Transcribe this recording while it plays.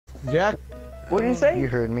Jack? What did you say? You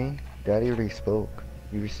heard me. Daddy already spoke.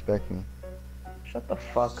 You respect me. Shut the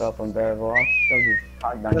fuck up, unbearable. I'll show you.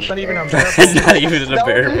 That's not even That's unbearable. not even an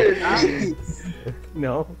unbearable.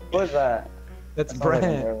 No. What's that? That's That sounds like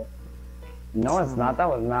Brent. unbearable. No, it's not. That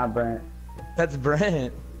was not Brent. That's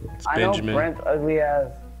Brent. It's I know Benjamin. Brent's ugly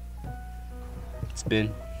ass. It's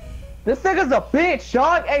Ben. This nigga's a bitch,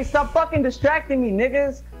 dog. Hey, stop fucking distracting me,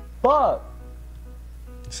 niggas. Fuck.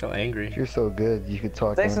 So angry. You're so good. You could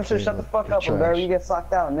talk. Say some shit. Shut the fuck up, unbearable. You get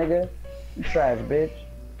socked out, nigga. You trash, bitch.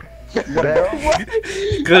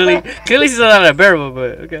 Clearly he's not unbearable,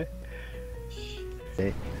 but okay.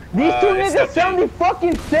 These two niggas sound the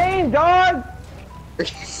fucking same, dog.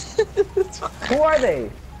 Who are they?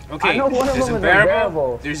 Okay, I know one of there's them is unbearable,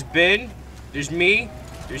 unbearable. there's Ben, there's me,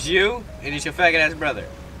 there's you, and it's your faggot ass brother.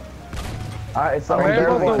 Alright, so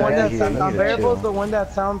Unbearable's the unbearable. one that you sounds. need to Unbearable's chill. the one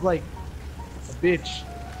that sounds like a bitch.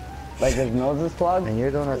 Like his nose is plugged. And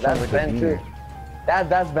you're the one that sounds That's like a Ben too. beaner.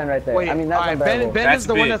 That's Ben right there. Wait, I mean that's alright, unbearable. Ben That's is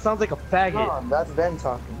the one big. that sounds like a faggot. That's Ben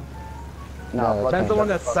talking. No, No, Ben's the one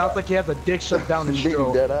that sounds like he has a dick shoved down his Being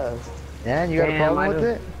throat. dead ass. And you got a Damn, problem I with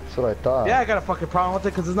just- it? That's what I thought. Yeah, I got a fucking problem with it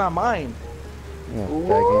because it's not mine. Yeah, faggot,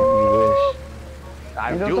 you wish.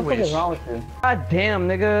 I You know do what the fuck wish. is wrong with you? God damn,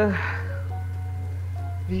 nigga.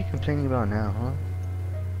 What are you complaining about now, huh?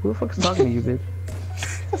 Who the fuck is talking to you, bitch?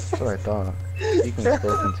 That's what I thought. You can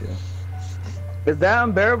spoken to. Is that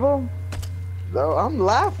unbearable? No, I'm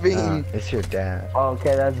laughing. It's your dad. Oh,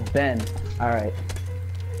 okay, that's Ben. Alright.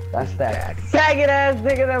 That's that. Faggot ass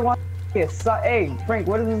nigga that wants to get sucked. Hey, Frank,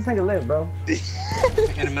 where does this nigga live, bro? In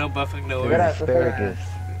the middle of buffing Good nowhere. ass, good Asparagus.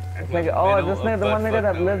 This nigga, oh, is this nigga the one nigga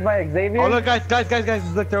that lives by Xavier? Oh look, guys,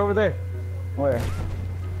 look, they're over there. Where?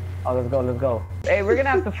 Oh, let's go, let's go. Hey, we're gonna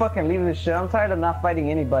have to fucking leave this shit. I'm tired of not fighting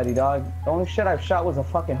anybody, dog. The only shit I've shot was a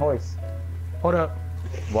fucking horse. Hold up.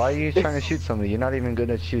 Why are you trying to shoot somebody? You're not even good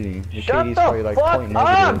at shooting. Your Shut KD's the probably like fuck point up,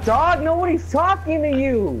 negative. dog! Nobody's talking to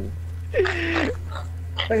you!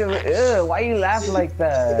 Look at ugh, why you laugh like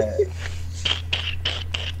that?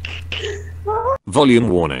 Volume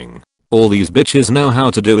warning. All these bitches know how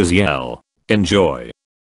to do is yell. Enjoy.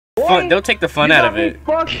 Fun, don't take the fun You out got of me it.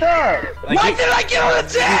 fucked up! Like, did I get on the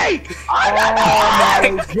tank? Oh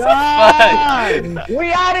my god!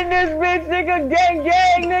 We out in this bitch, nigga! Gang,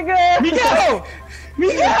 gang, nigga! Miguel!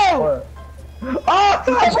 Miguel! Oh,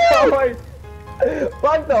 the horse!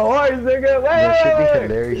 Fuck the horse, nigga! That should be Wait!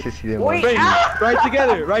 hilarious to see them. Wait, watch you.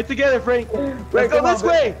 Frank, right together, Frank. Let's go come on, this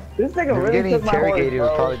way. This nigga Them really getting took my horse, interrogated would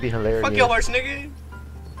bro. probably be hilarious. fuck your horse, nigga.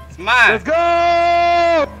 It's mine. Let's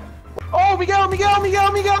go! Oh, Miguel!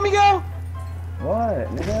 What,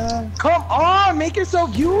 nigga? Come on, make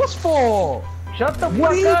yourself useful. Shut the What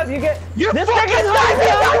fuck are you- up! You get You're this fucking nigga's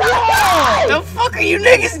lying. The fuck are you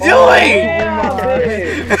niggas doing?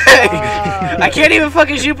 I can't even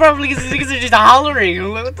fucking shoot properly because these niggas are just hollering.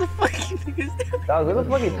 I'm like, what the fuck are you niggas doing? Dog, who the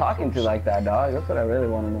fuck are you talking to like that, dog? That's what I really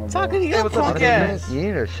want to know. Bro. Talking to your what's up, punk Honestly, ass. man, you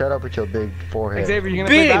need to shut up with your big forehead. Xavier, you gonna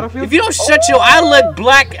play Ben, Battlefield? if you don't shut your, I look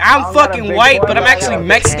black, I'm I'm not a fucking big white, boy, but I'm but I actually got a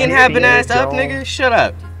Mexican big having hand, ass up, yo. nigga. Shut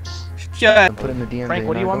up. Shut up. Put in the DMs. Frank,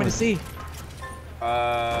 what do you want me to see?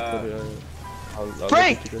 I'll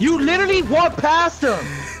Frank, you literally walked past him.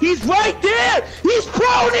 He's right there. He's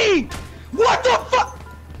proning. What the fuck?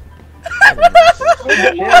 Chill,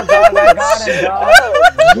 dog. I got him,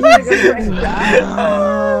 dog. This nigga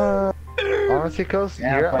died. Honestly, Coast,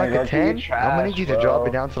 Yeah, you're at Frank, like a low-key 10. trash, I'm gonna need you to bro. drop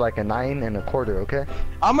it down to like a 9 and a quarter, okay?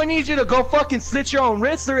 I'm gonna need you to go fucking slit your own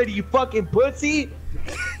wrist already, you fucking pussy.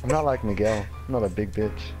 I'm not like Miguel. I'm not a big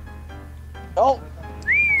bitch. Oh,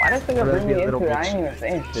 Why does nigga bring me Be a into little it? I bitch. ain't even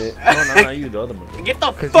saying shit. No, you the other one. Get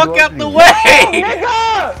the 'Cause fuck you out the ugly. way!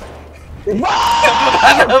 Nigga! I'm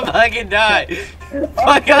about to fucking die.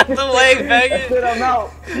 Fuck out the way, That's faggot. it, I'm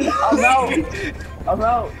out. I'm out. I'm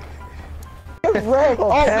out. Rag. oh,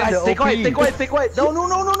 guys, Panda stay quiet, OP. stay quiet, stay quiet.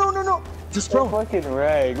 No. Just So throw. fucking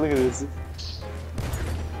rag. Look at this.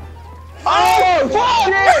 Oh,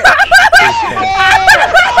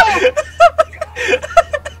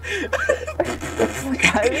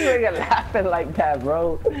 Why is this nigga laughing like that,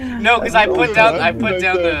 bro? No, because I put down like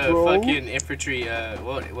that, the bro. fucking infantry,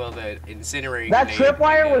 well, the incinerator. That grenade.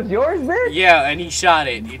 tripwire was yours, bitch? Yeah, and he shot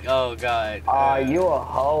it. Oh god. Aw, you a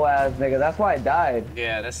hoe ass nigga. That's why I died.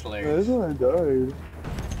 Yeah, that's hilarious. That's when I died.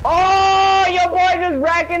 Oh, your boy just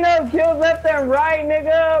racking up kills left and right,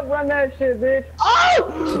 nigga. Run that shit, bitch.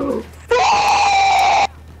 Oh!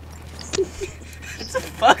 What the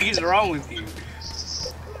fuck is wrong with you?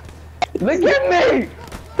 Look at me!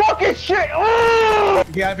 Fucking shit! Oh!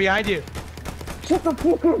 Yeah, behind you. Shut the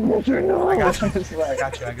fuck up, bullshit. No, I got you.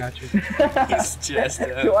 I got you. He's just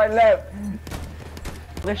To our left.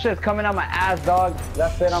 This shit's coming out my ass, dog.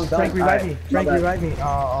 That's it, I'm done. Frank, revive me. Alright, Frank, my bad. revive me.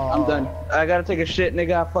 I'm done. I gotta take a shit,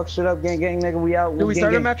 nigga. I fuck shit up. Gang, nigga. We out. Do we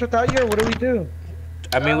start a match without you, or what do we do?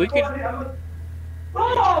 I mean, we could.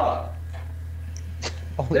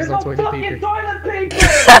 Oh, there's no toilet paper. Toilet paper!